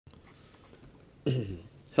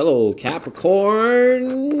Hello,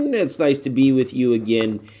 Capricorn. It's nice to be with you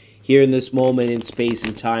again here in this moment in space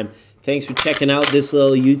and time. Thanks for checking out this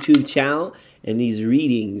little YouTube channel and these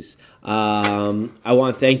readings. I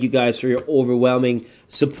want to thank you guys for your overwhelming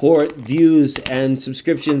support, views, and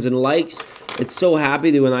subscriptions and likes. It's so happy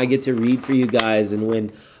that when I get to read for you guys and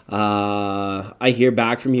when I hear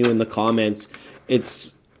back from you in the comments,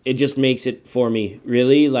 it just makes it for me,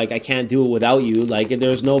 really. Like, I can't do it without you. Like, if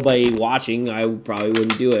there's nobody watching, I probably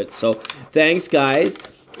wouldn't do it. So thanks, guys.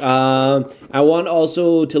 I want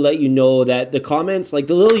also to let you know that the comments, like,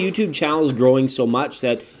 the little YouTube channel is growing so much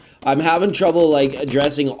that I'm having trouble like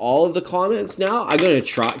addressing all of the comments now. I'm gonna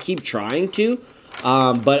keep trying to,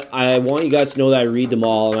 but I want you guys to know that I read them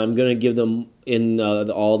all, and I'm gonna give them in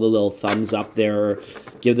all the little thumbs up there, or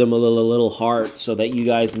give them a little heart, so that you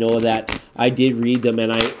guys know that I did read them.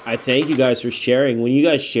 And I thank you guys for sharing. When you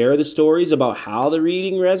guys share the stories about how the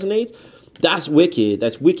reading resonates, that's wicked.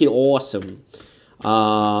 That's wicked awesome.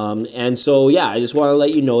 And so, yeah, I just want to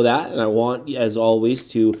let you know that. And I want, as always,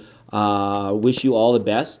 to wish you all the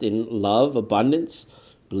best in love, abundance,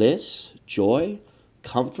 bliss, joy,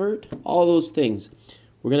 comfort, all those things.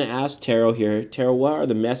 We're going to ask Tarot here. Tarot, what are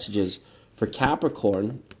the messages for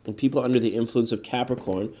Capricorn and people under the influence of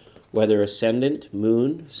Capricorn, whether ascendant,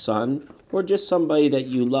 moon, sun, or just somebody that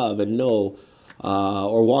you love and know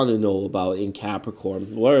or want to know about in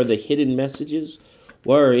Capricorn? What are the hidden messages?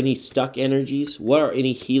 What are any stuck energies? What are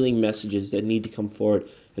any healing messages that need to come forward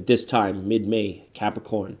at this time, mid-May,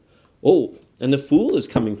 Capricorn? Oh, and the Fool is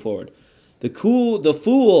coming forward. The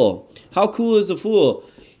Fool. How cool is the Fool?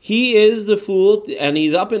 He is the Fool, and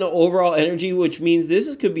he's up in overall energy, which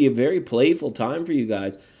means could be a very playful time for you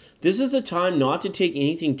guys. This is a time not to take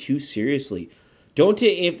anything too seriously.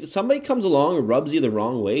 If somebody comes along and rubs you the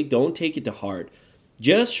wrong way, don't take it to heart.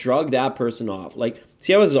 Just shrug that person off. Like,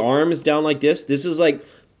 see how his arm is down like this? This is like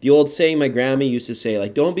the old saying my grandma used to say,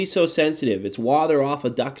 like, don't be so sensitive. It's water off a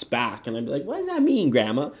duck's back. And I'd be like, what does that mean,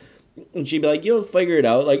 Grandma? And she'd be like, you'll figure it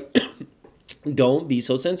out. Like, don't be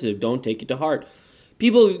so sensitive. Don't take it to heart.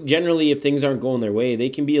 People generally, if things aren't going their way, they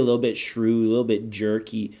can be a little bit shrew, a little bit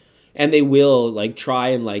jerky. And they will, like, try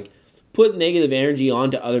and, like, put negative energy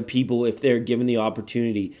onto other people if they're given the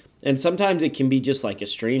opportunity. And sometimes it can be just like a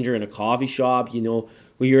stranger in a coffee shop,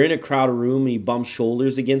 when you're in a crowded room and you bump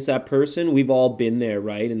shoulders against that person. We've all been there,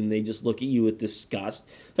 right? And they just look at you with disgust.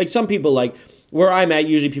 Like, some people, like, where I'm at,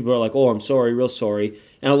 usually people are like, oh, I'm sorry, real sorry.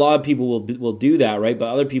 And a lot of people will do that, right? But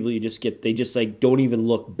other people, they just, like, don't even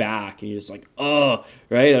look back. And you're just like, oh,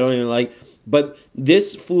 right? I don't even like. But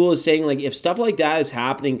this Fool is saying, like, if stuff like that is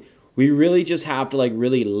happening, we really just have to, like,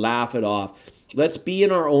 really laugh it off. Let's be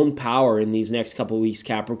in our own power in these next couple of weeks,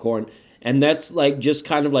 Capricorn. And that's, like, just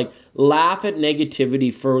kind of, like, laugh at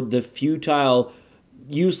negativity for the futile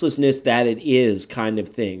uselessness that it is, kind of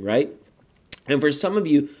thing, right? And for some of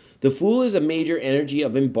you, the Fool is a major energy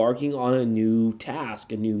of embarking on a new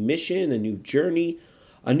task, a new mission, a new journey,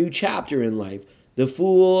 a new chapter in life. The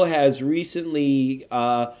Fool has recently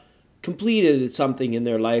completed something in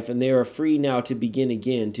their life, and they are free now to begin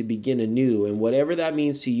again, to begin anew. And whatever that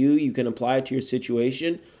means to you, you can apply it to your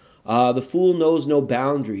situation. The Fool knows no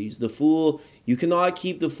boundaries. You cannot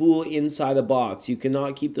keep the Fool inside a box. You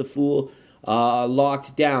cannot keep the Fool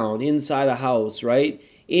locked down inside a house, right?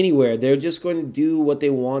 Anywhere. They're just going to do what they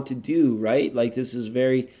want to do, right? Like, this is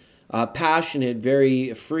very passionate,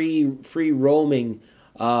 very free roaming,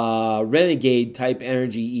 renegade type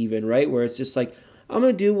energy even, right? Where it's just like, I'm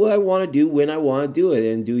going to do what I want to do when I want to do it.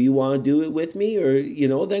 And do you want to do it with me?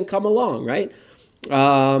 Or, then come along, right?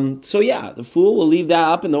 So, yeah, the Fool will leave that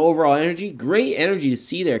up in the overall energy. Great energy to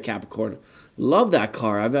see there, Capricorn. Love that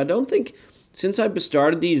card. I don't think, since I've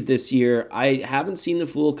started these this year, I haven't seen the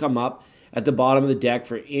Fool come up at the bottom of the deck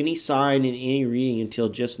for any sign in any reading until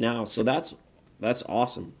just now. So that's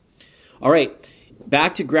awesome. All right,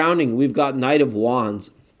 back to grounding. We've got Knight of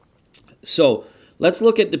Wands. So let's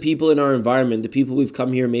look at the people in our environment, the people we've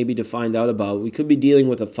come here maybe to find out about. We could be dealing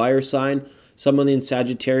with a fire sign, someone in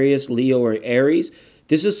Sagittarius, Leo, or Aries.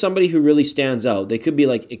 This is somebody who really stands out. They could be,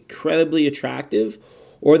 like, incredibly attractive,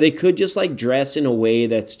 or they could just, like, dress in a way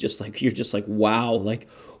that's just like, you're just like, wow, like,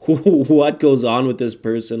 what goes on with this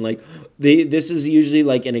person? Like, this is usually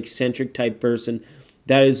like an eccentric type person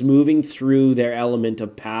that is moving through their element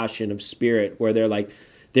of passion, of spirit, where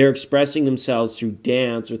they're expressing themselves through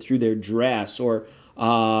dance or through their dress or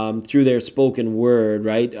through their spoken word,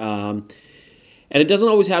 right? And it doesn't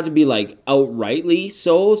always have to be, like, outrightly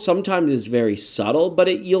so. Sometimes it's very subtle, but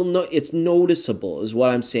it's noticeable is what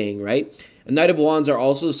I'm saying, right? And Knight of Wands are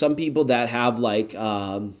also some people that have, like,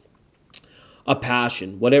 a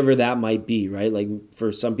passion, whatever that might be, right? Like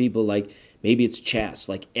for some people, like maybe it's chess,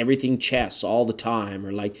 like everything chess all the time,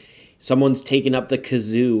 or like someone's taking up the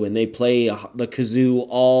kazoo and they play the kazoo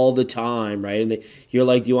all the time, right? And you're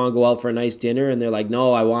like, do you want to go out for a nice dinner? And they're like,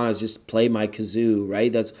 no, I want to just play my kazoo,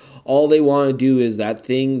 right? That's all they want to do, is that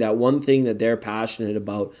thing, that one thing that they're passionate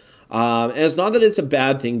about. And it's not that it's a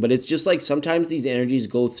bad thing, but it's just like sometimes these energies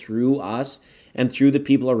go through us and through the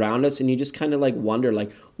people around us, and you just kind of like wonder,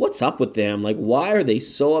 like, what's up with them? Like, why are they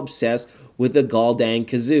so obsessed with the goddamn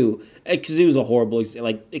kazoo? A kazoo is a horrible,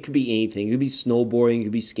 like, it could be anything. It could be snowboarding, it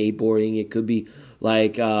could be skateboarding, it could be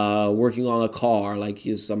like working on a car, like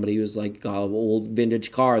somebody who's like an old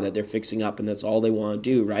vintage car that they're fixing up, and that's all they want to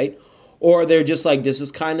do, right? Or they're just like, this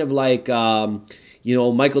is kind of like,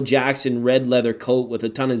 Michael Jackson red leather coat with a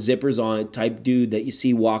ton of zippers on it type dude that you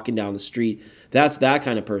see walking down the street. That's that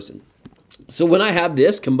kind of person. So when I have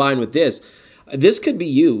this combined with this could be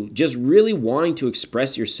you just really wanting to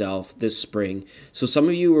express yourself this spring. So some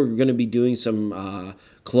of you are going to be doing some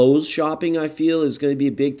clothes shopping, I feel, is going to be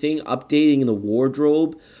a big thing. Updating the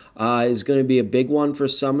wardrobe is going to be a big one for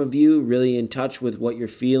some of you, really in touch with what you're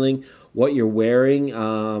feeling, what you're wearing.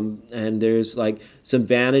 And there's like some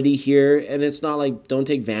vanity here. And it's not like, don't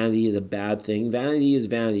take vanity as a bad thing. Vanity is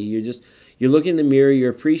vanity. You're looking in the mirror, you're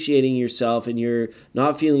appreciating yourself, and you're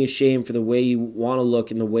not feeling ashamed for the way you want to look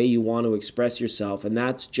and the way you want to express yourself. And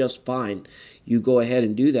that's just fine. You go ahead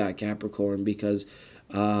and do that, Capricorn, because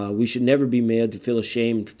we should never be made to feel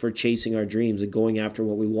ashamed for chasing our dreams and going after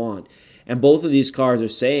what we want. And both of these cards are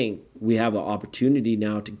saying we have an opportunity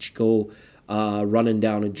now to go running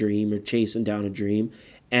down a dream or chasing down a dream.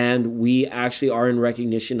 And we actually are in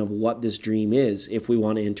recognition of what this dream is if we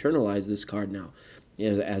want to internalize this card now.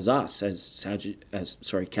 As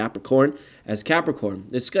Capricorn.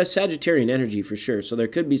 It's got Sagittarian energy for sure, so there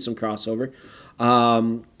could be some crossover.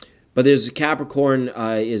 But there's Capricorn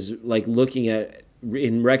is like looking at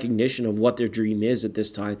in recognition of what their dream is at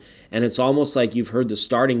this time, and it's almost like you've heard the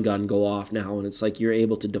starting gun go off now, and it's like you're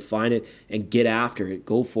able to define it and get after it,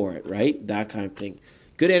 go for it, right? That kind of thing.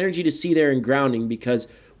 Good energy to see there in grounding, because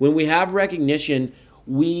when we have recognition,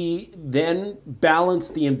 we then balance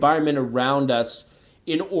the environment around us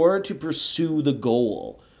in order to pursue the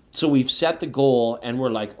goal. So we've set the goal and we're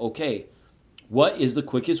like, okay, what is the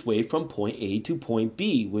quickest way from point A to point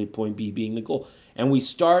B, with point B being the goal? And we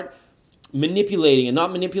start manipulating, and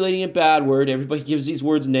not manipulating a bad word. Everybody gives these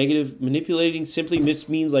words negative. Manipulating simply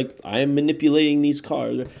means like, I am manipulating these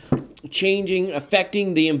cards. Changing,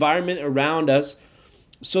 affecting the environment around us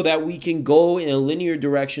so that we can go in a linear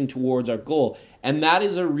direction towards our goal. And that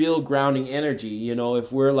is a real grounding energy.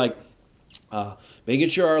 If we're like, making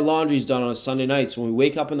sure our laundry's done on a Sunday night, so when we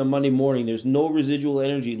wake up in the Monday morning, there's no residual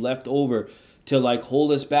energy left over to like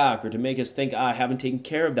hold us back or to make us think, I haven't taken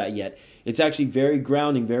care of that yet. It's actually very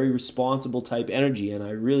grounding, very responsible type energy, and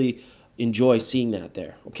I really enjoy seeing that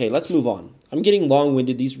there. Okay, let's move on. I'm getting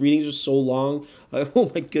long-winded. These readings are so long.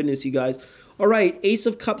 Oh my goodness, you guys. All right, Ace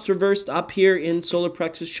of Cups reversed up here in solar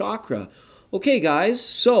plexus chakra. Okay, guys,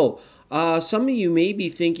 so some of you may be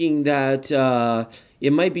thinking that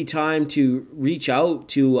it might be time to reach out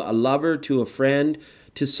to a lover, to a friend,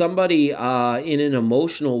 to somebody in an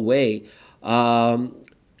emotional way.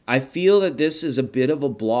 I feel that this is a bit of a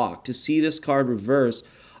block. To see this card reverse,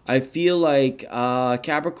 I feel like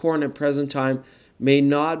Capricorn at present time may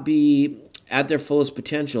not be at their fullest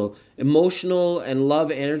potential. Emotional and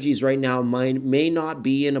love energies right now may not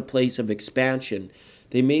be in a place of expansion.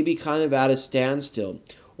 They may be kind of at a standstill.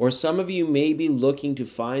 Or some of you may be looking to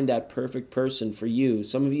find that perfect person for you.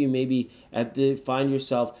 Some of you may be find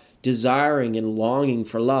yourself desiring and longing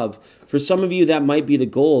for love. For some of you, that might be the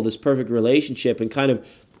goal, this perfect relationship, and kind of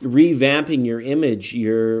revamping your image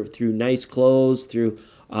through nice clothes, through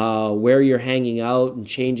where you're hanging out, and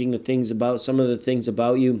changing some of the things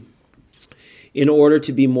about you in order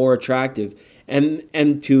to be more attractive and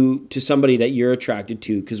to somebody that you're attracted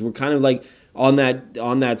to. Because we're kind of like on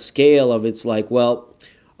that scale of, it's like, well,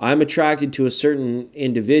 I'm attracted to a certain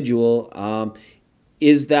individual.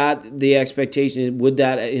 Is that the expectation? Would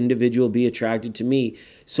that individual be attracted to me?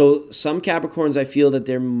 So some Capricorns, I feel that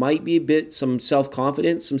there might be some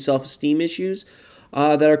self-confidence, some self-esteem issues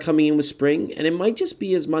that are coming in with spring. And it might just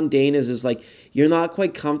be as mundane as like, you're not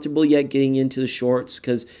quite comfortable yet getting into the shorts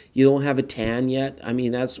because you don't have a tan yet. I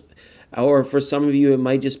mean, or for some of you, it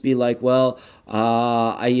might just be like, well,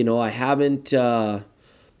 I haven't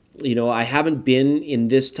been in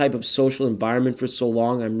this type of social environment for so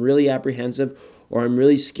long. I'm really apprehensive. or I'm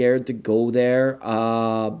really scared to go there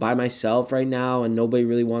by myself right now, and nobody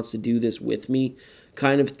really wants to do this with me,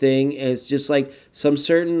 kind of thing. And it's just like some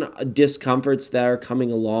certain discomforts that are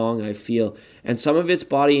coming along, I feel. And some of it's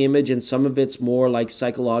body image and some of it's more like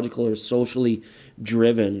psychological or socially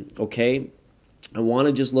driven, okay? I want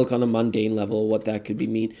to just look on a mundane level what that could be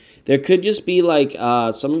mean. There could just be like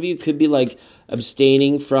some of you could be like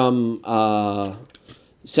abstaining from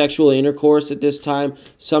sexual intercourse at this time.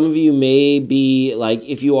 Some of you may be like,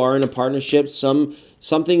 if you are in a partnership,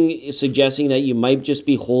 something is suggesting that you might just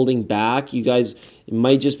be holding back. You guys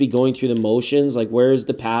might just be going through the motions. Like, where is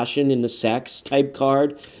the passion in the sex type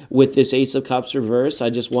card with this Ace of Cups reverse?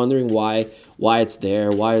 I'm just wondering why it's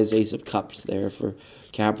there. Why is Ace of Cups there for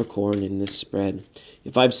Capricorn in this spread?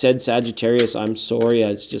 If I've said Sagittarius, I'm sorry.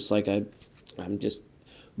 It's just like I'm just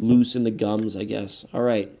loose in the gums, I guess. All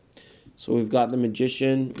right. So we've got the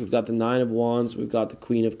Magician, we've got the Nine of Wands, we've got the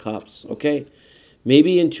Queen of Cups, okay?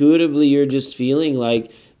 Maybe intuitively you're just feeling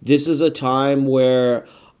like this is a time where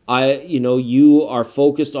you are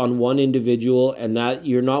focused on one individual and that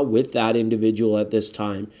you're not with that individual at this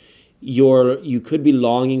time. You could be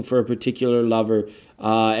longing for a particular lover,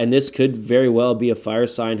 and this could very well be a fire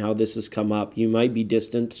sign how this has come up. You might be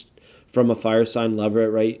distanced from a fire sign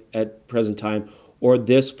lover at present time, or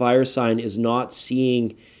this fire sign is not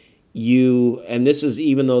seeing you, and this is,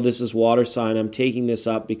 even though this is water sign, I'm taking this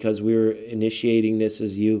up because we're initiating this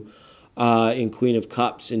as you in Queen of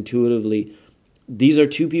Cups intuitively. These are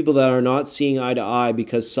two people that are not seeing eye to eye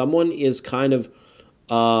because someone is kind of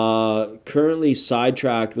currently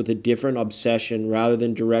sidetracked with a different obsession rather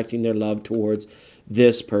than directing their love towards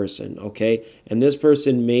this person, okay? And this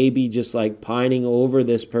person may be just like pining over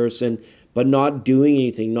this person but not doing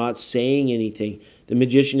anything, not saying anything. The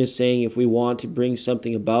Magician is saying if we want to bring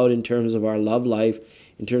something about in terms of our love life,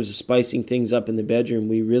 in terms of spicing things up in the bedroom,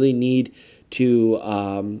 we really need to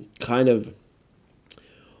kind of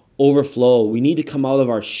overflow. We need to come out of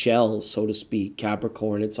our shell, so to speak,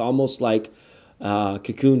 Capricorn. It's almost like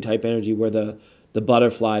cocoon type energy where the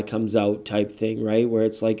butterfly comes out type thing, right? Where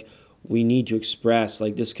it's like we need to express,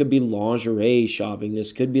 like this could be lingerie shopping.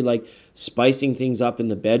 This could be like spicing things up in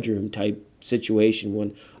the bedroom type situation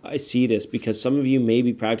when I see this, because some of you may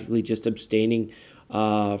be practically just abstaining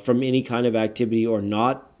from any kind of activity or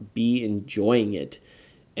not be enjoying it.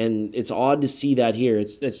 And it's odd to see that here.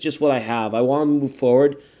 It's just what I have. I want to move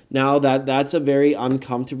forward. Now that's a very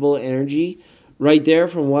uncomfortable energy right there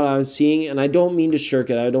from what I was seeing. And I don't mean to shirk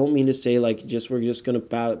it. I don't mean to say like we're just going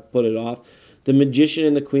to put it off. The Magician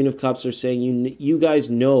and the Queen of Cups are saying you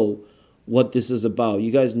guys know what this is about.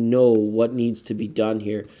 You guys know what needs to be done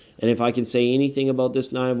here. And if I can say anything about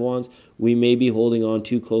this Nine of Wands, we may be holding on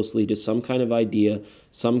too closely to some kind of idea,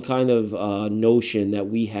 some kind of notion that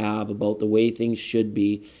we have about the way things should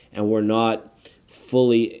be, and we're not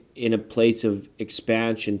fully in a place of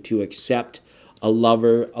expansion to accept a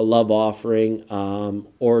lover, a love offering,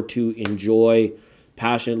 or to enjoy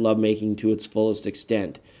passionate lovemaking to its fullest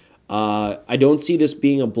extent. I don't see this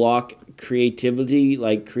being a block creatively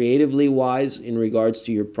wise in regards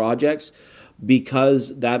to your projects,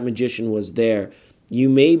 because that Magician was there. You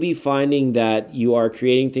may be finding that you are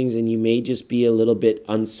creating things and you may just be a little bit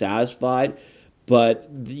unsatisfied, but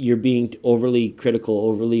you're being overly critical,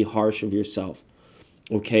 overly harsh of yourself.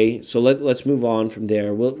 Okay, so let's move on from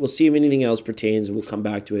there. We'll see if anything else pertains, and we'll come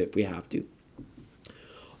back to it if we have to.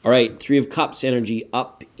 All right, Three of Cups energy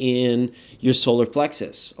up in your solar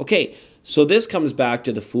plexus. Okay, so this comes back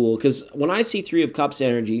to the Fool, because when I see Three of Cups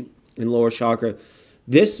energy in lower chakra,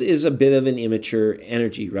 this is a bit of an immature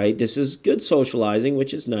energy, right? This is good socializing,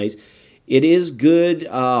 which is nice. It is good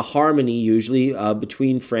harmony, usually,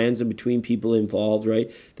 between friends and between people involved,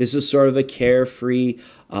 right? This is sort of a carefree,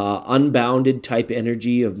 unbounded type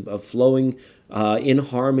energy of flowing in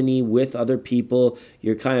harmony with other people.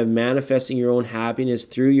 You're kind of manifesting your own happiness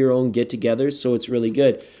through your own get-togethers, so it's really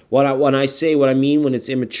good. What I mean when it's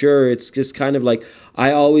immature, it's just kind of like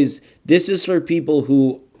this is for people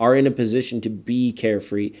who are in a position to be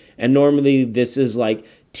carefree, and normally this is like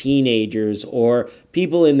teenagers or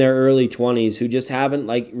people in their early 20s who just haven't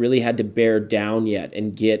like really had to bear down yet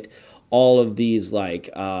and get all of these like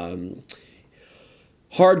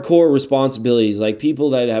hardcore responsibilities, like people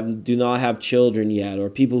that do not have children yet, or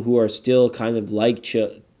people who are still kind of like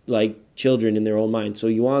children in their own mind. So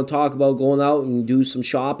you want to talk about going out and do some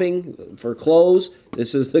shopping for clothes?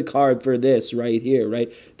 This is the card for this right here,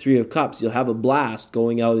 right? Three of Cups. You'll have a blast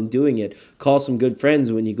going out and doing it. Call some good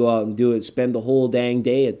friends when you go out and do it. Spend the whole dang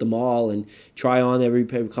day at the mall and try on every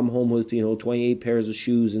pair. Come home with 28 pairs of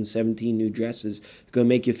shoes and 17 new dresses. It's going to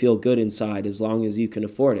make you feel good inside as long as you can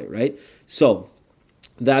afford it, right? So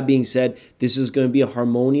That being said, this is going to be a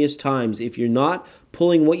harmonious times. If you're not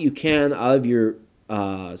pulling what you can out of your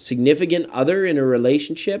significant other in a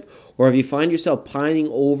relationship, or if you find yourself pining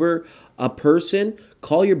over a person,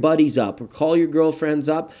 call your buddies up or call your girlfriends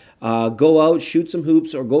up, go out, shoot some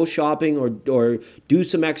hoops, or go shopping, or do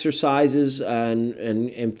some exercises,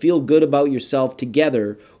 and feel good about yourself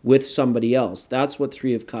together with somebody else. That's what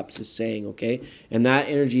Three of Cups is saying, okay? And that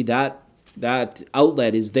energy, that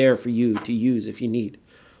outlet is there for you to use if you need.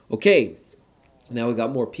 Okay, now we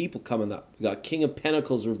got more people coming up. We got King of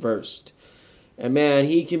Pentacles reversed. And man,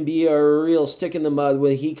 he can be a real stick in the mud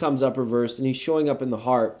when he comes up reversed, and he's showing up in the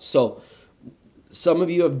heart. So some of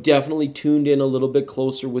you have definitely tuned in a little bit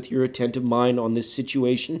closer with your attentive mind on this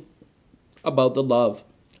situation about the love,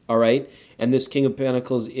 all right? And this King of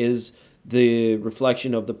Pentacles is the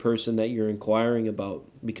reflection of the person that you're inquiring about,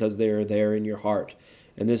 because they are there in your heart.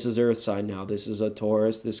 And this is Earth sign now. This is a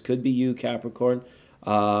Taurus. This could be you, Capricorn.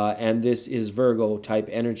 And this is Virgo type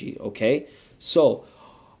energy, okay? So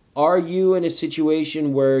are you in a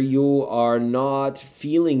situation where you are not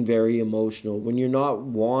feeling very emotional, when you're not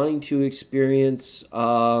wanting to experience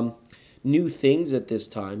new things at this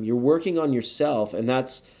time? You're working on yourself, and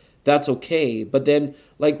that's okay. But then,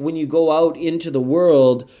 like, when you go out into the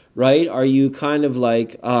world, right, are you kind of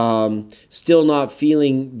like still not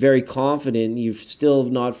feeling very confident? You're still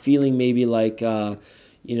not feeling maybe like, you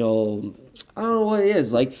know, I don't know what it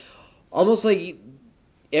is. Like, almost like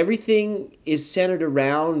everything is centered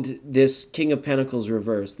around this King of Pentacles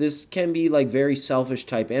reverse. This can be like very selfish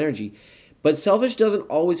type energy. But selfish doesn't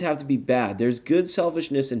always have to be bad. There's good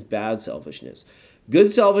selfishness and bad selfishness.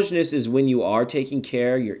 Good selfishness is when you are taking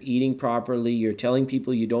care, you're eating properly, you're telling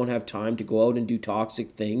people you don't have time to go out and do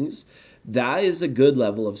toxic things. That is a good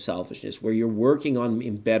level of selfishness, where you're working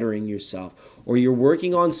on bettering yourself, or you're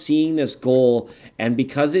working on seeing this goal, and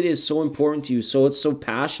because it is so important to you, so it's so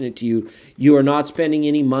passionate to you, you are not spending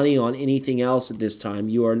any money on anything else at this time.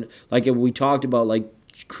 You are, like we talked about, like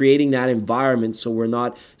creating that environment so we're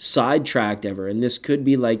not sidetracked ever. And this could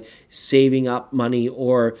be like saving up money,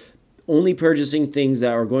 or only purchasing things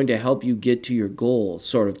that are going to help you get to your goal,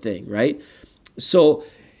 sort of thing, right? So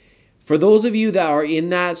for those of you that are in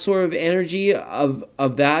that sort of energy of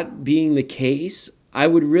that being the case, I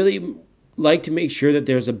would really like to make sure that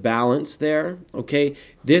there's a balance there, okay?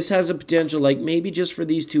 This has a potential, like maybe just for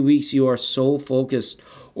these 2 weeks, you are so focused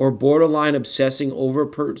or borderline obsessing over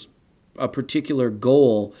a particular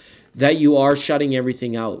goal that you are shutting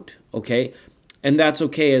everything out, okay? And that's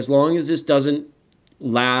okay, as long as this doesn't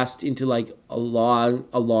last into like a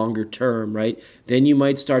longer term, right? Then you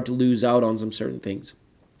might start to lose out on some certain things.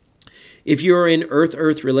 If you're in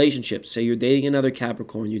Earth relationships, say you're dating another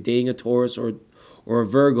Capricorn, you're dating a Taurus or a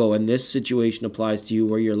Virgo, and this situation applies to you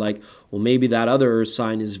where you're like, well, maybe that other Earth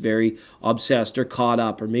sign is very obsessed or caught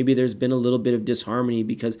up, or maybe there's been a little bit of disharmony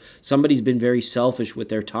because somebody's been very selfish with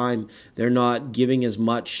their time. They're not giving as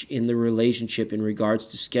much in the relationship in regards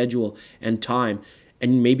to schedule and time,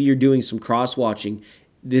 and maybe you're doing some cross-watching.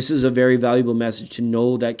 This is a very valuable message to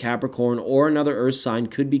know that Capricorn or another Earth sign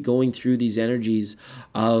could be going through these energies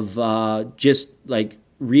of just like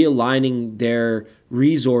realigning their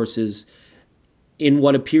resources in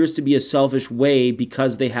what appears to be a selfish way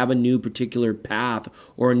because they have a new particular path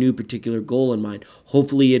or a new particular goal in mind.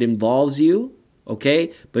 Hopefully it involves you,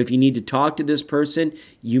 okay? But if you need to talk to this person,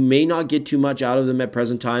 you may not get too much out of them at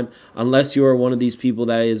present time unless you are one of these people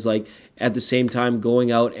that is like at the same time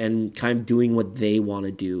going out and kind of doing what they want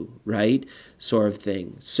to do, right? Sort of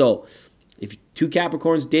thing. So if two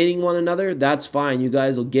Capricorns dating one another, that's fine. You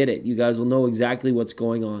guys will get it. You guys will know exactly what's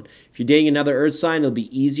going on. If you're dating another Earth sign, it'll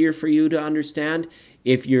be easier for you to understand.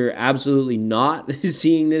 If you're absolutely not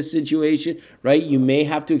seeing this situation, right, you may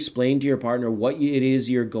have to explain to your partner what it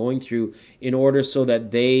is you're going through in order so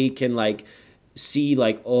that they can like see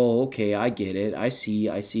like, oh, okay, I get it. I see,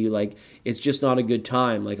 like, it's just not a good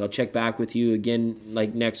time. Like, I'll check back with you again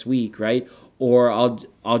like next week, right? Or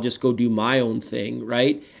I'll just go do my own thing,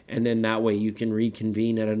 right? And then that way you can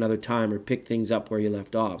reconvene at another time or pick things up where you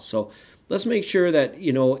left off. So let's make sure that,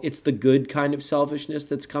 you know, it's the good kind of selfishness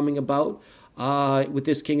that's coming about with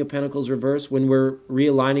this King of Pentacles reverse, when we're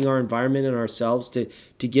realigning our environment and ourselves to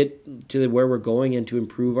get to where we're going and to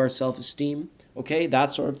improve our self-esteem. Okay,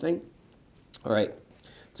 that sort of thing. All right,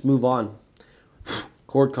 let's move on.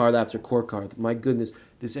 Court card after court card. My goodness,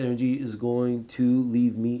 this energy is going to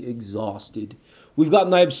leave me exhausted. We've got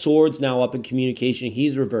Knight of Swords now up in communication.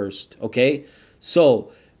 He's reversed, okay?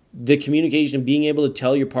 So the communication, being able to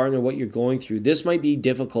tell your partner what you're going through, this might be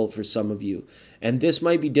difficult for some of you. And this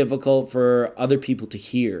might be difficult for other people to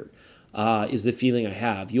hear, is the feeling I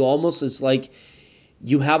have. You almost, it's like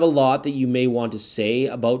You have a lot that you may want to say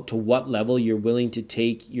about to what level you're willing to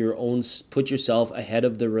take your own, put yourself ahead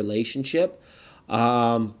of the relationship.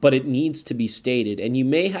 But it needs to be stated. And you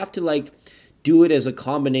may have to like do it as a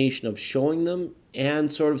combination of showing them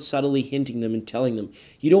and sort of subtly hinting them and telling them.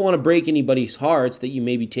 You don't want to break anybody's hearts that you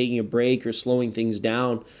may be taking a break or slowing things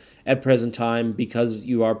down at present time because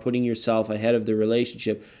you are putting yourself ahead of the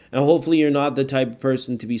relationship. And hopefully you're not the type of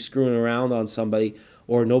person to be screwing around on somebody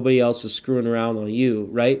or nobody else is screwing around on you,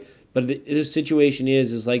 right? But the situation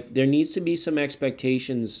is like there needs to be some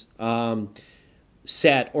expectations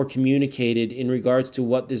set or communicated in regards to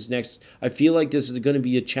what this next. I feel like this is going to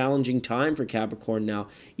be a challenging time for Capricorn now.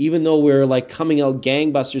 Even though we're like coming out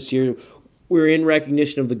gangbusters here, we're in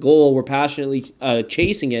recognition of the goal, we're passionately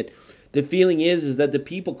chasing it. The feeling is that the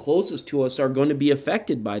people closest to us are going to be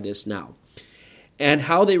affected by this now. And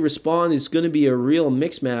how they respond is going to be a real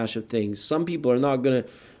mix mash of things. Some people are not going to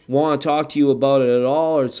want to talk to you about it at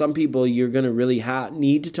all, or some people you're going to really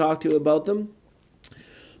need to talk to about them.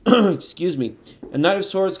 Excuse me. A Knight of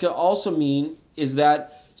Swords could also mean is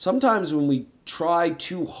that sometimes when we try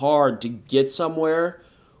too hard to get somewhere,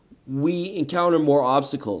 we encounter more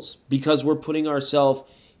obstacles because we're putting ourselves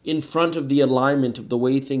in front of the alignment of the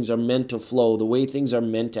way things are meant to flow, the way things are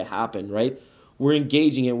meant to happen, right? We're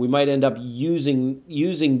engaging it. We might end up using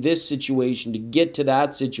this situation to get to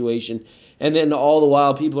that situation. And then all the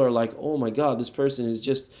while people are like, oh my God, this person is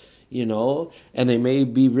just, and they may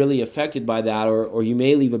be really affected by that, or you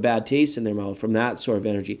may leave a bad taste in their mouth from that sort of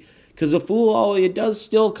energy. Because the Fool, it does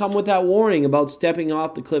still come with that warning about stepping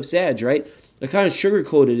off the cliff's edge, right? I kind of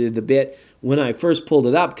sugarcoated it a bit when I first pulled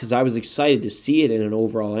it up because I was excited to see it in an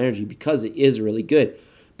overall energy because it is really good.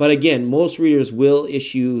 But again, most readers will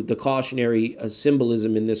issue the cautionary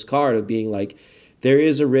symbolism in this card of being like, there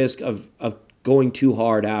is a risk of going too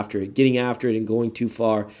hard after it, getting after it and going too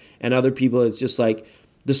far. And other people, it's just like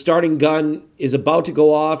the starting gun is about to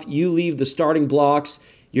go off. You leave the starting blocks.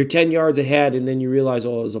 You're 10 yards ahead, and then you realize,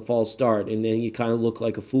 oh, it was a false start. And then you kind of look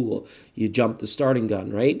like a fool. You jump the starting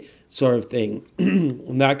gun, right? Sort of thing.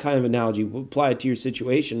 And that kind of analogy, we'll apply it to your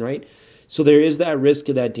situation, right? So there is that risk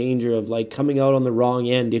of that danger of like coming out on the wrong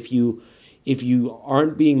end if you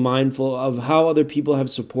aren't being mindful of how other people have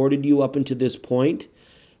supported you up until this point,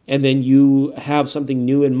 and then you have something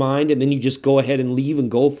new in mind, and then you just go ahead and leave and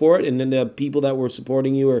go for it, and then the people that were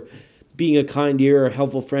supporting you or being a kind ear or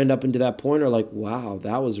helpful friend up until that point are like, wow,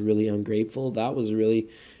 that was really ungrateful. That was really,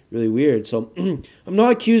 really weird. So I'm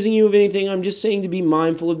not accusing you of anything. I'm just saying to be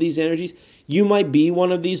mindful of these energies. You might be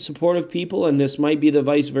one of these supportive people, and this might be the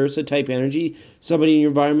vice versa type energy. Somebody in your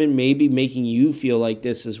environment may be making you feel like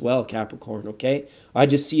this as well, Capricorn, okay? I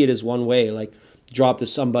just see it as one way, like drop the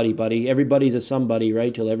somebody, buddy. Everybody's a somebody,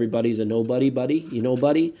 right? Till everybody's a nobody, buddy. You know,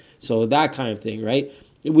 buddy? So that kind of thing, right?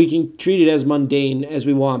 We can treat it as mundane as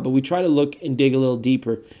we want, but we try to look and dig a little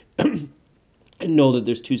deeper and know that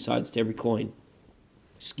there's two sides to every coin.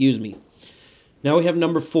 Excuse me. Now we have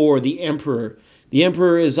number 4, the Emperor. The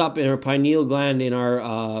Emperor is up in our pineal gland in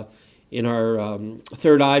our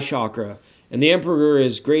third eye chakra. And the Emperor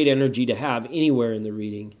is great energy to have anywhere in the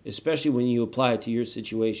reading, especially when you apply it to your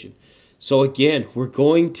situation. So again, we're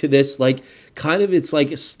going to this like kind of, it's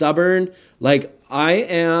like a stubborn, like I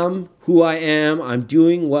am who I am. I'm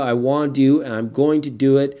doing what I want to do, and I'm going to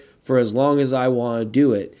do it for as long as I want to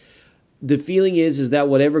do it. The feeling is that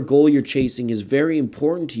whatever goal you're chasing is very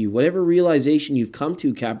important to you. Whatever realization you've come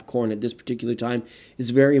to, Capricorn, at this particular time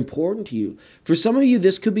is very important to you. For some of you,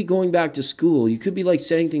 this could be going back to school. You could be like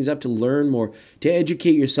setting things up to learn more, to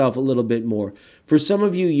educate yourself a little bit more. For some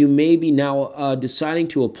of you, you may be now deciding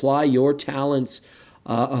to apply your talents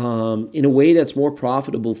in a way that's more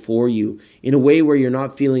profitable for you, in a way where you're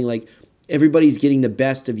not feeling like everybody's getting the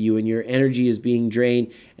best of you and your energy is being drained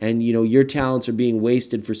and your talents are being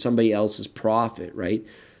wasted for somebody else's profit, right?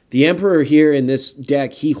 The Emperor here in this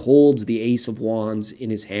deck, he holds the Ace of Wands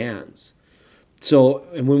in his hands. So,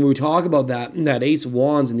 and when we talk about that Ace of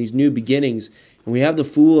Wands and these new beginnings, and we have the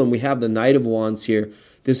Fool and we have the Knight of Wands here,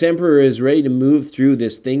 this Emperor is ready to move through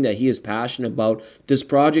this thing that he is passionate about, this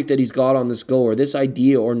project that he's got on this go, or this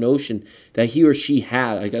idea or notion that he or she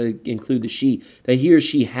had, I got to include the she, that he or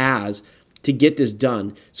she has to get this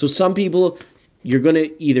done. So some people, you're going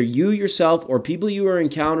to, either you yourself or people you are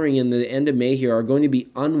encountering in the end of May here are going to be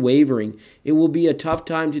unwavering. It will be a tough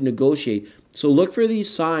time to negotiate. So look for these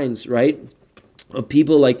signs, right? Of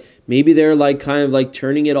people like, maybe they're like kind of like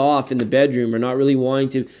turning it off in the bedroom or not really wanting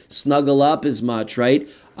to snuggle up as much, right?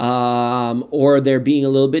 Or they're being a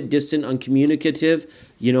little bit distant, uncommunicative.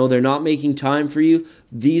 They're not making time for you.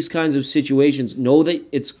 These kinds of situations, know that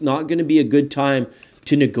it's not going to be a good time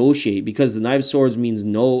to negotiate, because the Knight of Swords means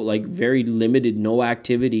no, like very limited, no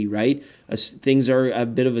activity, right? Things are a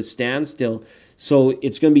bit of a standstill. So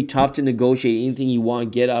it's going to be tough to negotiate anything you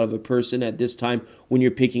want to get out of a person at this time when you're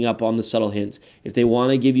picking up on the subtle hints. If they want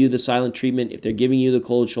to give you the silent treatment, if they're giving you the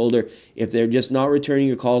cold shoulder, if they're just not returning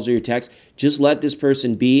your calls or your texts, just let this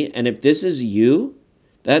person be. And if this is you,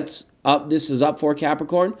 that's up. This is up for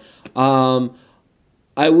Capricorn.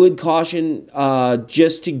 I would caution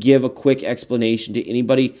just to give a quick explanation to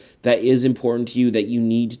anybody that is important to you, that you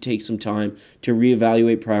need to take some time to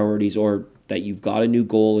reevaluate priorities, or that you've got a new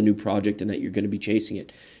goal, a new project, and that you're going to be chasing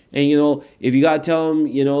it. And, if you got to tell them,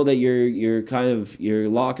 that you're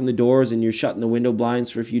locking the doors and you're shutting the window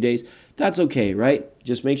blinds for a few days, that's okay, right?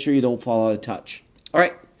 Just make sure you don't fall out of touch. All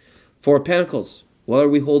right, Four of Pentacles. What are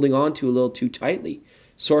we holding on to a little too tightly?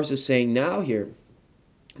 Source is saying now here,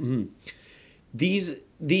 these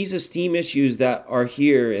esteem issues that are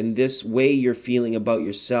here and this way you're feeling about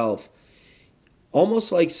yourself,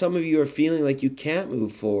 almost like some of you are feeling like you can't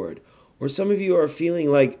move forward. Or some of you are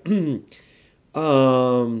feeling like maybe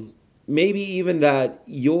even that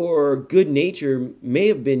your good nature may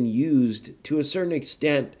have been used to a certain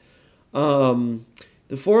extent. The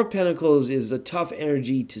Four of Pentacles is a tough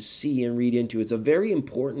energy to see and read into. It's a very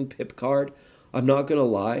important pip card, I'm not going to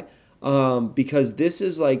lie, because this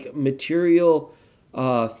is like material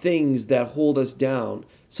things that hold us down.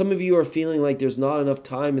 Some of you are feeling like there's not enough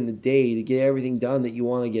time in the day to get everything done that you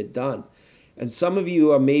want to get done. And some of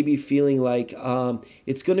you are maybe feeling like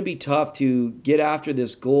it's going to be tough to get after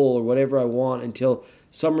this goal or whatever I want until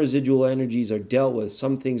some residual energies are dealt with,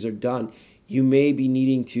 some things are done. You may be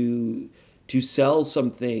needing to sell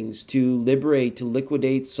some things, to liberate, to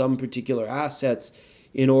liquidate some particular assets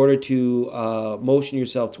in order to motion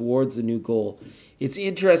yourself towards the new goal. It's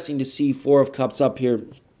interesting to see Four of Cups up here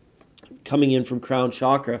coming in from Crown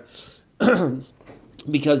Chakra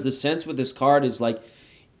because the sense with this card is like,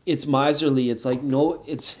 it's miserly. It's like, no,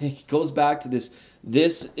 it goes back to this.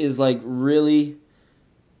 This is like really,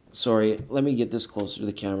 sorry, let me get this closer to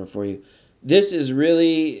the camera for you. This is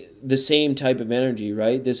really the same type of energy,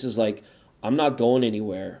 right? This is like, I'm not going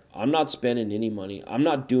anywhere. I'm not spending any money. I'm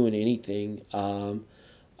not doing anything.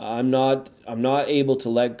 I'm not able to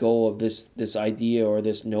let go of this idea or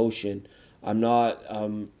this notion. I'm not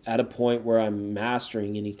at a point where I'm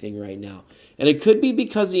mastering anything right now. And it could be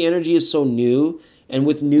because the energy is so new. And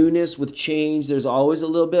with newness, with change, there's always a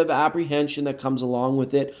little bit of apprehension that comes along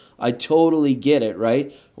with it. I totally get it,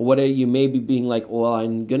 right? What are you maybe being like, well,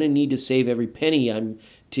 I'm going to need to save every penny in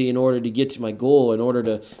order to get to my goal, in order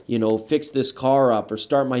to, fix this car up or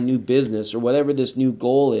start my new business or whatever this new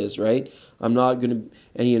goal is, right? I'm not going to,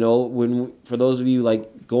 and for those of you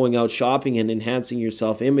like going out shopping and enhancing your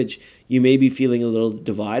self-image, you may be feeling a little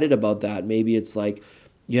divided about that. Maybe it's like,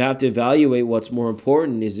 you have to evaluate what's more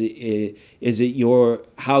important. Is it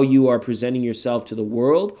how you are presenting yourself to the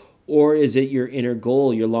world, or is it your inner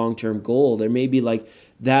goal, your long-term goal? There may be like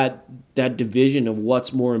that division of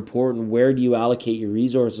what's more important. Where do you allocate your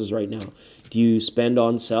resources right now? Do you spend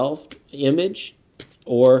on self-image,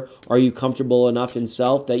 or are you comfortable enough in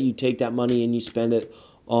self that you take that money and you spend it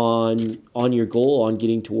on your goal, on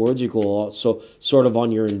getting towards your goal, so sort of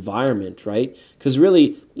on your environment, right? Because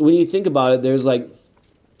really, when you think about it, there's like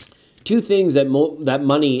two things that that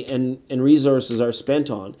money and resources are spent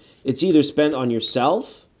on. It's either spent on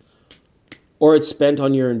yourself or it's spent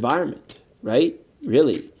on your environment, right?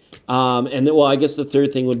 Really. And then, well, I guess the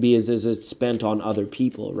third thing would be is it's spent on other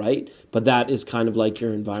people, right? But that is kind of like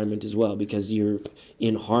your environment as well, because you're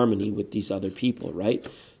in harmony with these other people, right?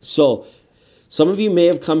 So some of you may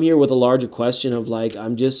have come here with a larger question of like,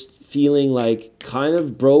 I'm just feeling like kind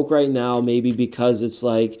of broke right now, maybe because it's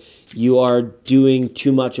like you are doing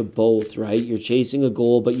too much of both, right? You're chasing a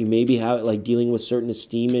goal, but you maybe have like dealing with certain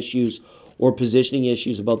esteem issues or positioning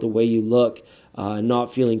issues about the way you look,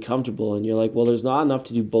 not feeling comfortable. And you're like, well, there's not enough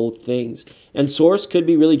to do both things. And Source could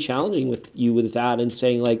be really challenging with you with that and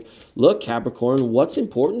saying like, look, Capricorn, what's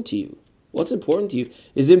important to you? What's important to you?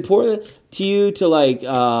 Is it important to you to like,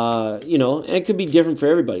 and it could be different for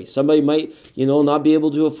everybody. Somebody might, not be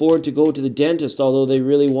able to afford to go to the dentist, although they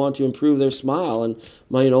really want to improve their smile. And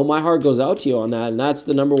my heart goes out to you on that. And that's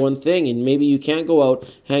the number one thing. And maybe you can't go out,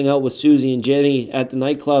 hang out with Susie and Jenny at the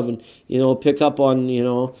nightclub and, pick up on,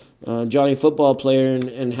 Johnny Football Player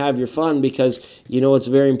and have your fun because, it's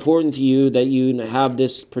very important to you that you have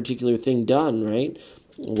this particular thing done, right?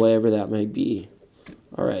 Whatever that might be.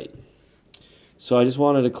 All right. So I just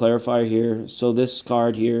wanted to clarify here. So this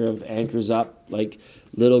card here of anchors up, like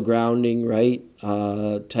little grounding, right,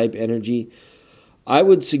 type energy. I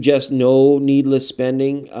would suggest no needless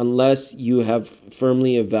spending unless you have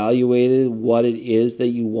firmly evaluated what it is that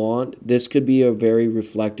you want. This could be a very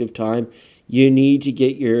reflective time. You need to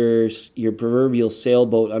get your proverbial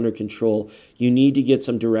sailboat under control. You need to get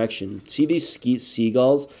some direction. See these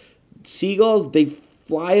seagulls? Seagulls, they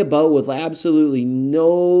fly about with absolutely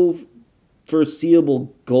no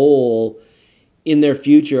foreseeable goal in their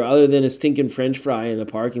future other than a stinking French fry in a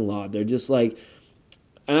parking lot. They're just like,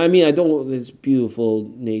 I mean, it's beautiful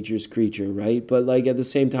nature's creature, right? But like at the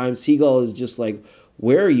same time, seagull is just like,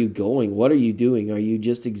 where are you going? What are you doing? Are you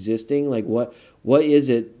just existing? Like what is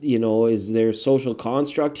it? You know, is there a social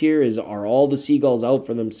construct here? Are all the seagulls out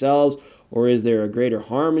for themselves? Or is there a greater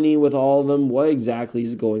harmony with all of them? What exactly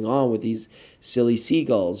is going on with these silly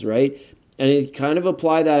seagulls, right? And it kind of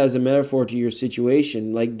apply that as a metaphor to your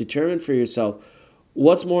situation. Like determine for yourself,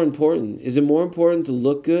 what's more important? Is it more important to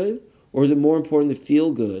look good? Or is it more important to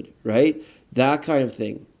feel good, right? That kind of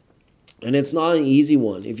thing. And it's not an easy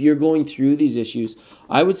one. If you're going through these issues,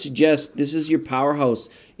 I would suggest this is your powerhouse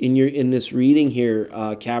in this reading here,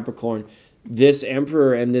 Capricorn. This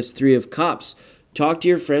Emperor and this Three of Cups. Talk to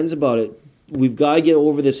your friends about it. We've got to get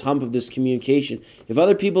over this hump of this communication. If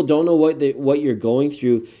other people don't know what you're going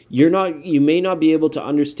through, you may not be able to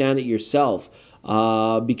understand it yourself,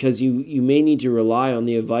 because you may need to rely on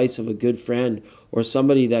the advice of a good friend or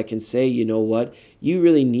somebody that can say, you know what, you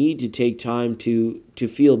really need to take time to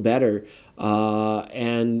feel better,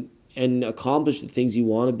 and accomplish the things you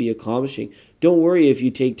want to be accomplishing. Don't worry if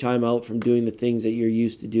you take time out from doing the things that you're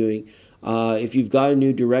used to doing. If you've got a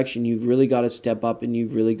new direction, you've really got to step up and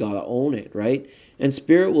you've really got to own it, right? And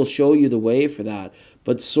Spirit will show you the way for that.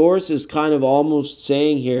 But Source is kind of almost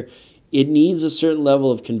saying here, it needs a certain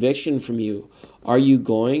level of conviction from you. Are you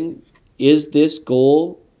going? Is this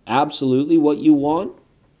goal absolutely what you want?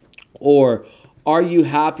 Or are you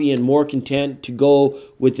happy and more content to go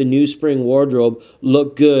with the new spring wardrobe,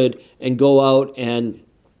 look good, and go out and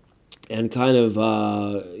kind of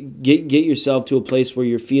get yourself to a place where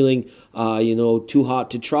you're feeling, too hot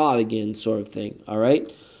to trot again, sort of thing. All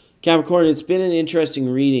right, Capricorn, it's been an interesting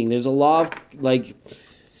reading. There's a lot of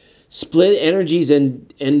split energies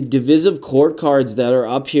and divisive court cards that are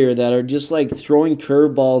up here that are just like throwing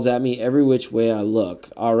curveballs at me every which way I look.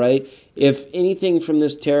 All right, if anything from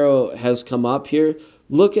this tarot has come up here,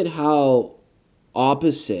 look at how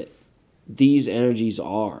opposite these energies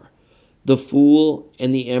are. The Fool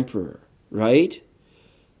and the Emperor, right?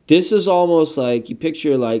 This is almost like, you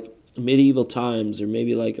picture like medieval times, or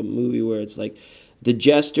maybe like a movie where it's like the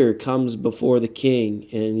Jester comes before the king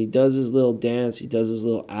and he does his little dance, he does his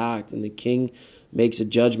little act, and the king makes a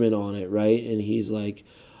judgment on it, right? And he's like,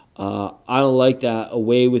 I don't like that.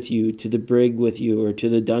 Away with you, to the brig with you, or to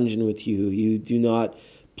the dungeon with you. You do not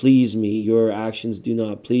please me. Your actions do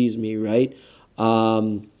not please me, right?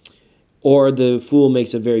 Or the Fool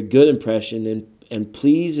makes a very good impression and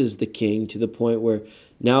pleases the king to the point where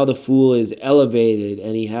now the Fool is elevated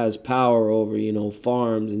and he has power over,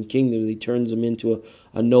 farms and kingdoms. He turns them into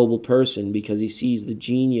a noble person because he sees the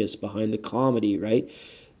genius behind the comedy, right?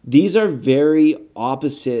 These are very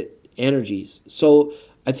opposite energies. So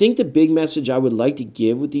I think the big message I would like to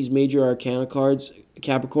give with these major arcana cards,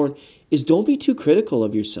 Capricorn, is don't be too critical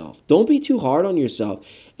of yourself. Don't be too hard on yourself.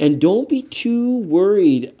 And don't be too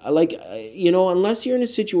worried. Unless you're in a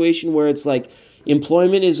situation where it's like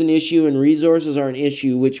employment is an issue and resources are an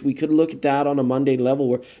issue, which we could look at that on a mundane level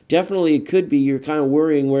where definitely it could be you're kind of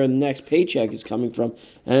worrying where the next paycheck is coming from.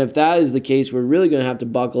 And if that is the case, we're really going to have to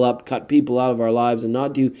buckle up, cut people out of our lives, and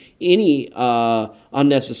not do any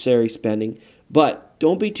unnecessary spending. But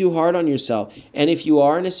don't be too hard on yourself. And if you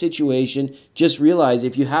are in a situation, just realize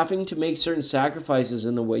if you're having to make certain sacrifices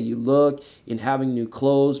in the way you look, in having new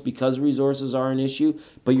clothes because resources are an issue,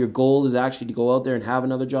 but your goal is actually to go out there and have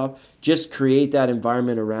another job, just create that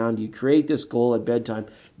environment around you. Create this goal at bedtime.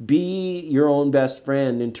 Be your own best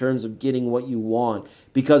friend in terms of getting what you want.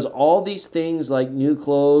 Because all these things like new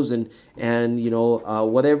clothes and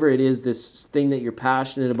whatever it is, this thing that you're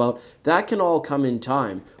passionate about, that can all come in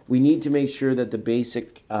time. We need to make sure that the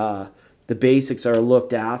basics are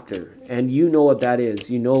looked after. And you know what that is.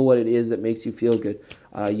 You know what it is that makes you feel good.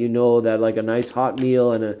 You know that like a nice hot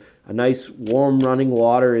meal and a nice warm running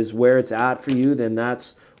water is where it's at for you. Then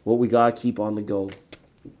that's what we got to keep on the go.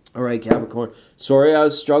 All right, Capricorn. Sorry, I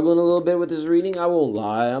was struggling a little bit with this reading. I won't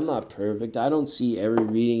lie. I'm not perfect. I don't see every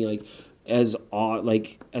reading as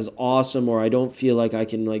awesome, or I don't feel like I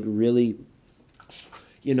can really,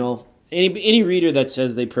 any reader that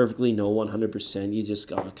says they perfectly know 100%, you just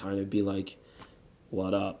got to kind of be like,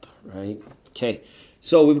 what up, right? Okay,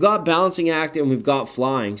 so we've got balancing act and we've got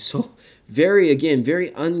flying. So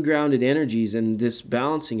very ungrounded energies in this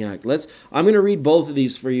balancing act. I'm going to read both of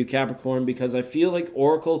these for you, Capricorn, because I feel like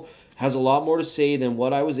Oracle has a lot more to say than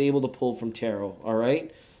what I was able to pull from tarot. All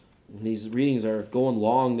right, and these readings are going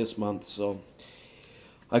long this month, so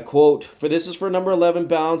I quote, for this is for number 11,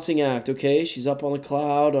 balancing act, okay? She's up on a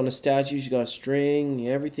cloud, on a statue, she's got a string.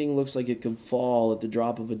 Everything looks like it can fall at the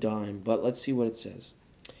drop of a dime. But let's see what it says.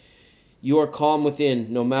 You are calm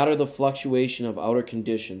within, no matter the fluctuation of outer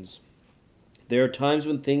conditions. There are times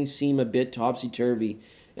when things seem a bit topsy-turvy,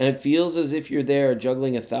 and it feels as if you're there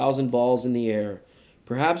juggling 1,000 balls in the air.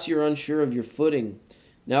 Perhaps you're unsure of your footing.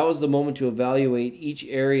 Now is the moment to evaluate each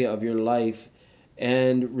area of your life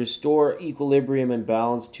and restore equilibrium and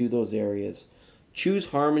balance to those areas. Choose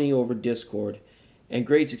harmony over discord, and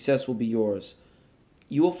great success will be yours.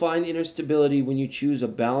 You will find inner stability when you choose a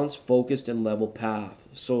balanced, focused, and level path.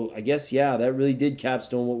 So I guess, yeah, that really did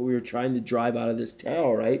capstone what we were trying to drive out of this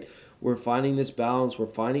tarot, right? We're finding this balance. We're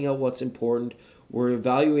finding out what's important. We're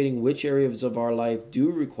evaluating which areas of our life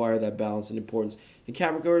do require that balance and importance. And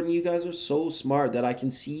Capricorn, you guys are so smart that I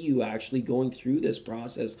can see you actually going through this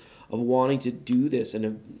process of wanting to do this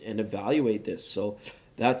and evaluate this. So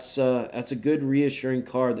that's a good reassuring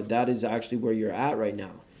card that is actually where you're at right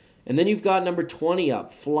now. And then you've got number 20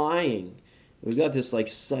 up, flying. We've got this like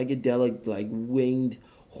psychedelic, like winged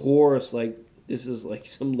horse, like this is like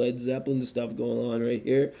some Led Zeppelin stuff going on right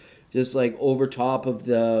here. Just like over top of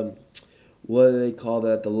the, what do they call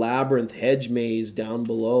that? The labyrinth hedge maze down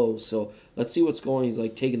below. So let's see what's going. He's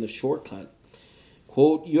like taking the shortcut.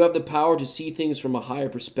 Quote, you have the power to see things from a higher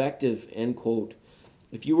perspective, end quote.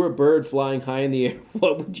 If you were a bird flying high in the air,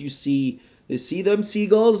 what would you see? They see them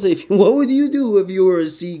seagulls? What would you do if you were a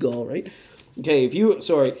seagull, right? Okay, if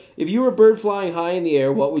you were a bird flying high in the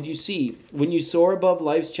air, what would you see? When you soar above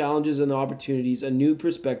life's challenges and opportunities, a new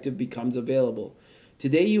perspective becomes available.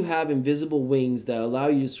 Today you have invisible wings that allow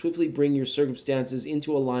you to swiftly bring your circumstances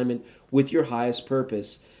into alignment with your highest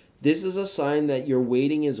purpose. This is a sign that your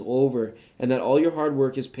waiting is over and that all your hard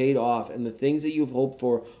work is paid off and the things that you've hoped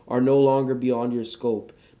for are no longer beyond your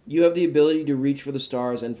scope. You have the ability to reach for the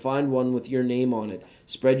stars and find one with your name on it.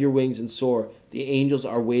 Spread your wings and soar. The angels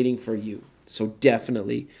are waiting for you. So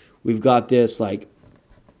definitely, we've got this, like,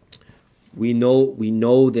 we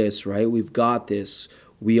know this, right? We've got this.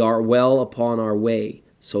 We are well upon our way.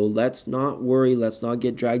 So let's not worry. Let's not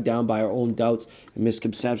get dragged down by our own doubts and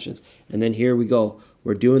misconceptions. And then here we go.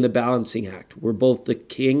 We're doing the balancing act. We're both the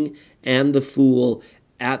king and the fool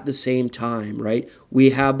at the same time, right?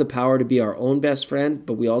 We have the power to be our own best friend,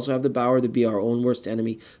 but we also have the power to be our own worst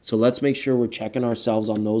enemy. So let's make sure we're checking ourselves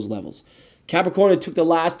on those levels. Capricorn, it took the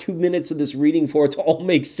last 2 minutes of this reading for it to all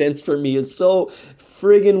make sense for me. It's so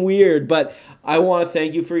friggin' weird, but I want to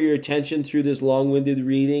thank you for your attention through this long-winded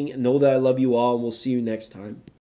reading. Know that I love you all, and we'll see you next time.